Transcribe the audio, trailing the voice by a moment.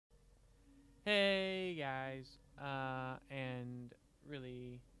Hey guys, and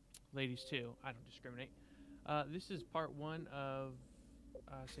really, ladies too. I don't discriminate. This is part one of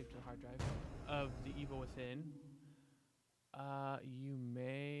Save to the Hard Drive of The Evil Within. You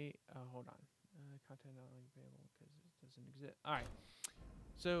may hold on. Content not only available because it doesn't exist. All right.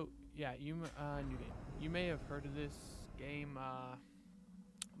 So yeah, new game. You may have heard of this game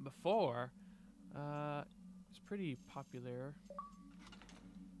before. It's pretty popular.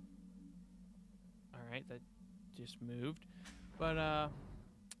 All right, that just moved, but oh,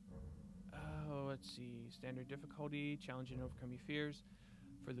 let's see. Standard difficulty, challenge and overcome your fears.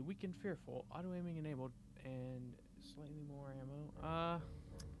 For the weak and fearful, auto aiming enabled, and slightly more ammo.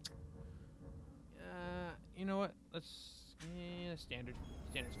 You know what? Standard.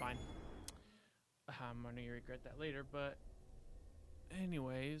 Standard's fine. I'm gonna regret that later, but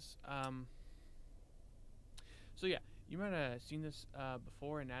anyways, so yeah, you might have seen this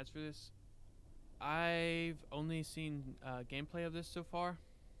before in ads for this. I've only seen gameplay of this so far,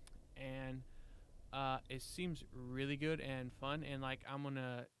 and it seems really good and fun, and like I'm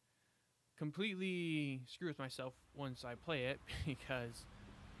gonna completely screw with myself once I play it because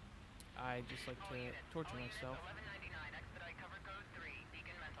I just like to torture myself.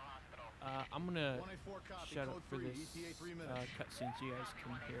 I'm gonna shut up for this cutscene so you guys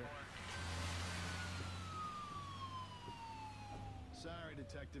can hear. Sorry,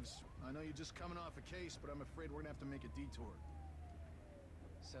 detectives. I know you're just coming off a case, but I'm afraid we're gonna have to make a detour.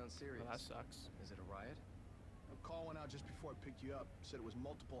 Sounds serious. Well, that sucks. Is it a riot? A call went out just before I picked you up. Said it was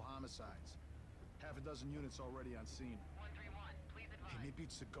multiple homicides. Half a dozen units already on scene. 131, please advise. Hey, maybe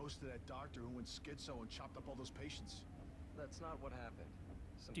it's the ghost of that doctor who went schizo and chopped up all those patients. That's not what happened.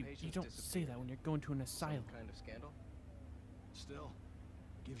 Some Dude, patients you don't say that when you're going to an asylum. Some kind of scandal? Still,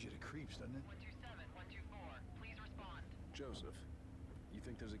 gives you the creeps, doesn't it? 127, 124, please respond. Joseph, you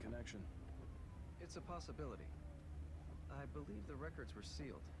think there's a connection? It's a possibility. I believe the records were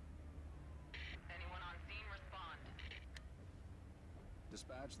sealed. Anyone on scene, respond.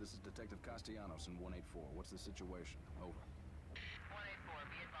 Dispatch, this is Detective Castellanos in 184. What's the situation? Over. 184,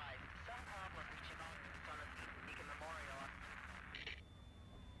 be advised. Some problem reaching out to the son of Beacon Memorial.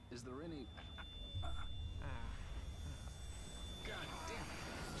 Is there any... God damn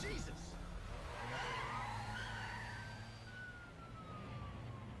it! Jesus!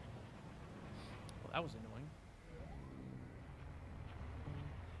 Well, that was annoying.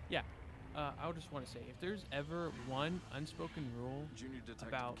 Yeah, I just want to say, if there's ever one unspoken rule Junior Detective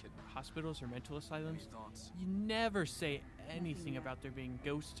about Kidman. hospitals or mental Any asylums, thoughts? you never say anything about there being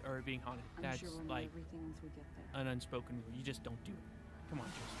ghosts or being haunted. I'm That's sure we'll know like everything once we get there. an unspoken rule. You just don't do it. Come on,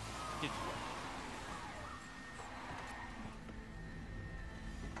 just get it.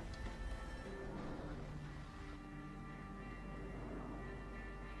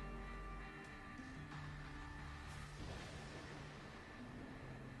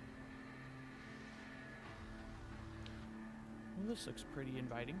 Well, this looks pretty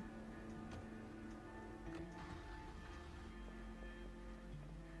inviting.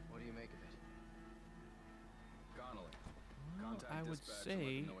 What do you make of it? Connolly. Well, Contact I would dispatch and let them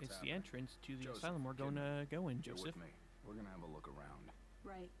say know what's it's the happening. entrance to the Joseph, asylum we're going to go in, You're Joseph. with me. We're gonna have a look around.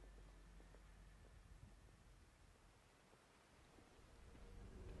 Right.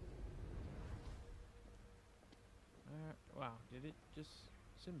 Wow, did it just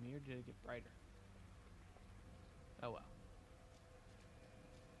send me or did it get brighter? Oh well.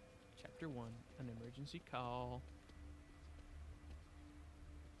 Chapter 1, an emergency call.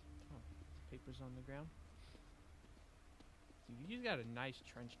 Oh, papers on the ground. Dude, he's got a nice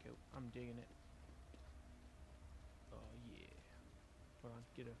trench coat. I'm digging it. Oh yeah. Hold on,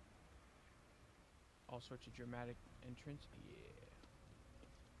 get a all sorts of dramatic entrance. Yeah.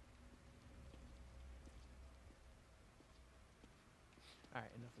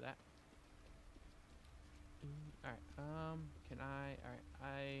 Alright, enough of that. Alright, alright,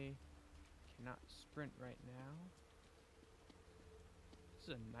 I cannot sprint right now. This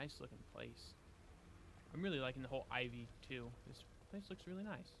is a nice looking place. I'm really liking the whole ivy too. This place looks really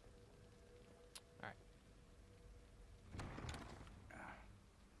nice. Alright.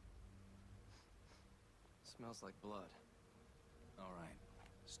 Smells like blood. All right.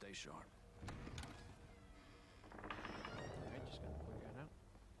 Stay sharp. Alright, just gotta pull your gun out.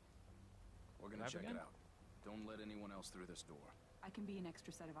 We're gonna Grab check again? it out. Don't let anyone else through this door. I can be an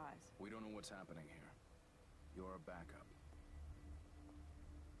extra set of eyes. We don't know what's happening here. You're a backup.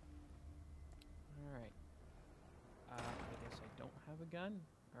 Alright. I guess I don't have a gun,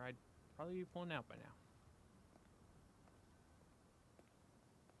 or I'd probably be pulling out by now.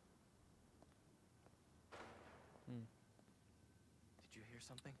 Did you hear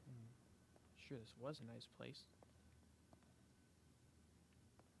something? sure this was a nice place.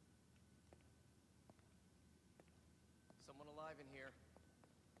 Someone alive in here.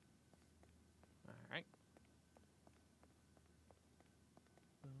 All right.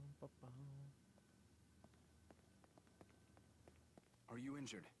 Bum, ba, bum. Are you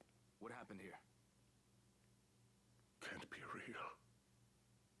injured? What happened here? Can't be real.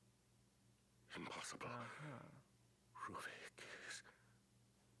 Impossible. Ruvik is...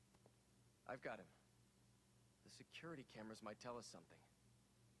 I've got him. The security cameras might tell us something.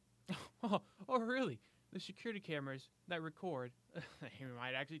 Oh, really? The security cameras that record, they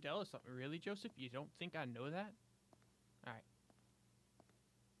might actually tell us something. Really, Joseph? You don't think I know that? All right.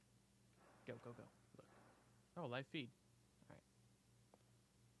 Go, go, go. Look. Oh, live feed. All right.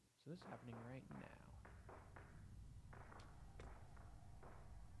 So this is happening right now.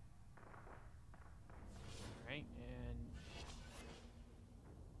 All right, and...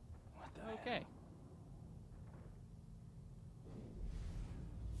 What the Okay. hell?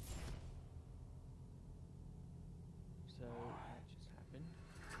 So that just happened.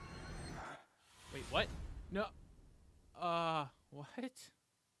 Wait, what? No. What?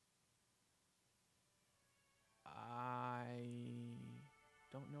 I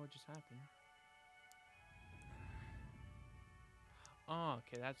don't know what just happened. Oh,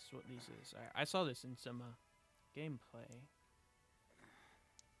 okay, that's what this is. I saw this in some gameplay.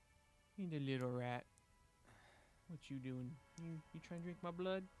 You the little rat. What you doing? You trying to drink my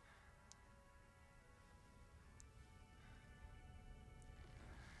blood?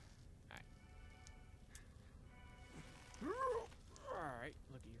 Alright,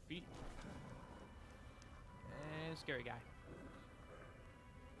 look at your feet. And scary guy.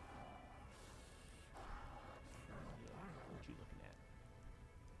 Yeah, what you looking at?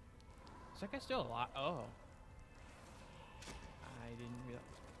 Is that guy still alive? Oh. I didn't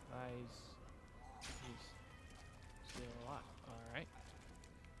realize he's still alive. Alright.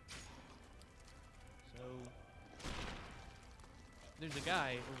 So there's a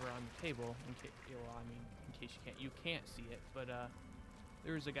guy over on the table in case, well, I mean, in case you can't see it, but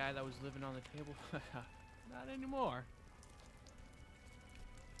there was a guy that was living on the table. Not anymore.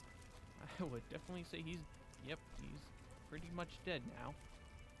 I would definitely say he's pretty much dead now.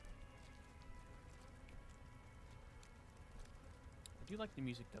 I do like the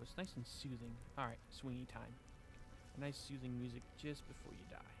music though. It's nice and soothing. All right, swingy time. Nice soothing music just before you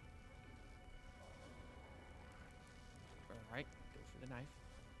die. All right, go for the knife.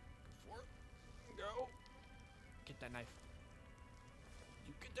 Go for it. Go. Get that knife.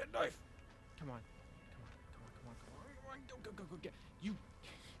 You get that knife. Come on. Come on. Come on. Come on. Come on. Come on. Go. Go. Go. Go. Get you.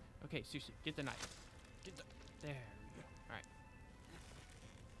 Okay, seriously, get the knife. Get the. There we go. All right.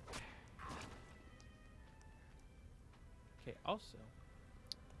 Okay. Also,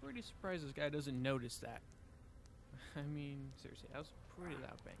 pretty surprised this guy doesn't notice that. I mean, seriously, that was a pretty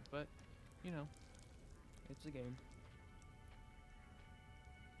loud bang, but you know, it's a game.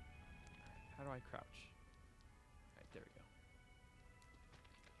 How do I crouch? Alright, there we go.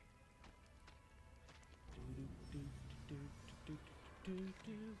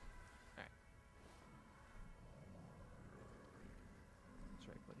 Alright. That's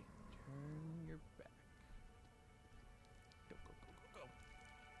right, buddy. Turn your back. Go, go, go, go, go.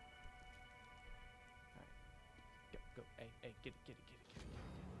 Alright. Go, go. Hey, hey, get it, get it, get it, get it, get it.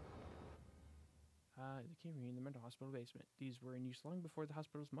 The camera in the mental hospital basement. These were in use long before the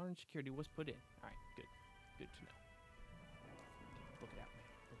hospital's modern security was put in. Alright, good. Good to know. Okay, book it out, man.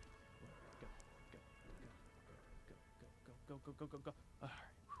 Book it. Go, go, go, go, go, go, go, go, go, go. Alright.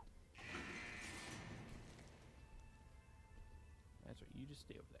 That's right, you just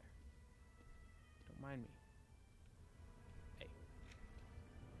stay over there. Don't mind me. Hey.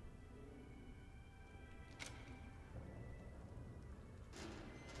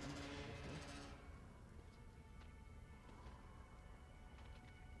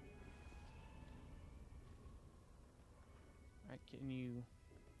 Alright, can you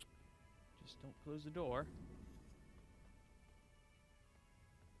just don't close the door?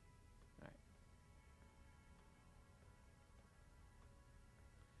 Alright.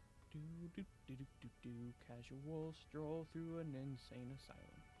 Do do do do do do. Casual stroll through an insane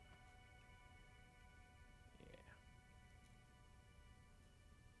asylum. Yeah.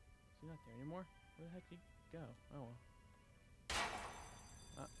 Is he not there anymore? Where the heck did he go? Oh well.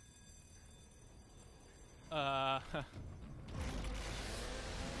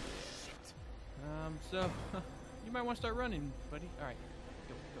 So, you might want to start running, buddy. Alright.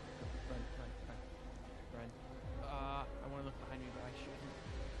 Go, go, go. Run, run, run. Run. I want to look behind me, but I shouldn't.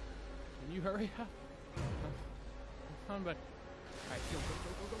 Can you hurry up? Come on, buddy. Alright, go, go,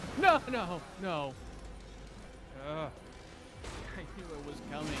 go, go, go. No, no, no. Ugh. I knew it was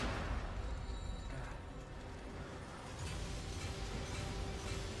coming.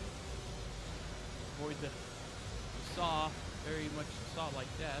 Avoid the saw. Very much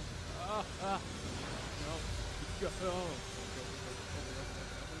saw-like death. No. Go. Go,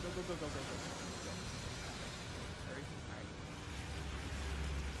 go, go, go, go, go. Sorry.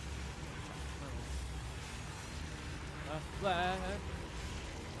 Alright. Left.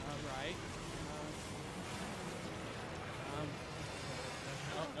 Right.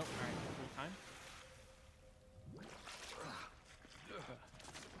 Oh, nope. Alright, full time.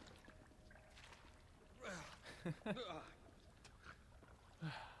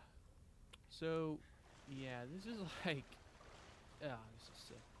 So, yeah, this is like, this is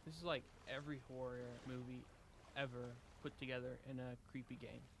sick. This is like every horror movie ever put together in a creepy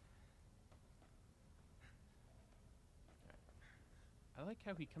game. I like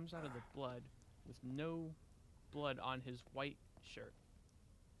how he comes out of the blood with no blood on his white shirt.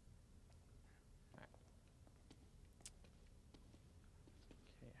 Alright.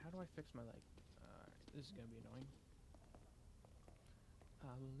 Okay, how do I fix my leg? Alright, this is gonna be annoying.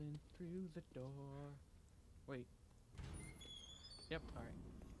 Howling through the door. Wait. Yep, alright.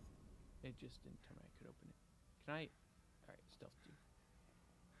 It just didn't tell me I could open it. Can I? Alright, stealth 2.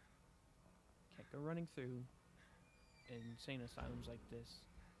 Can't go running through insane asylums like this.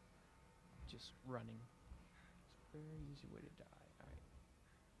 Just running. It's a very easy way to die. Alright.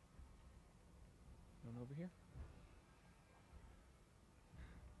 Going over here.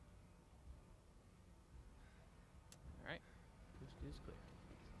 Alright. Coast is clear.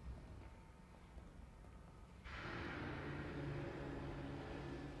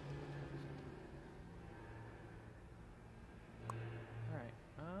 Alright.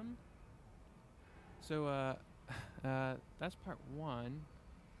 So, that's part 1.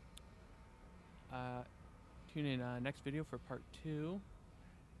 Tune in next video for part 2.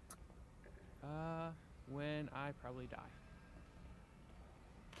 When I probably die.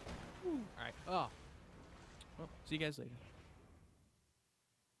 Alright. Oh. Well, see you guys later.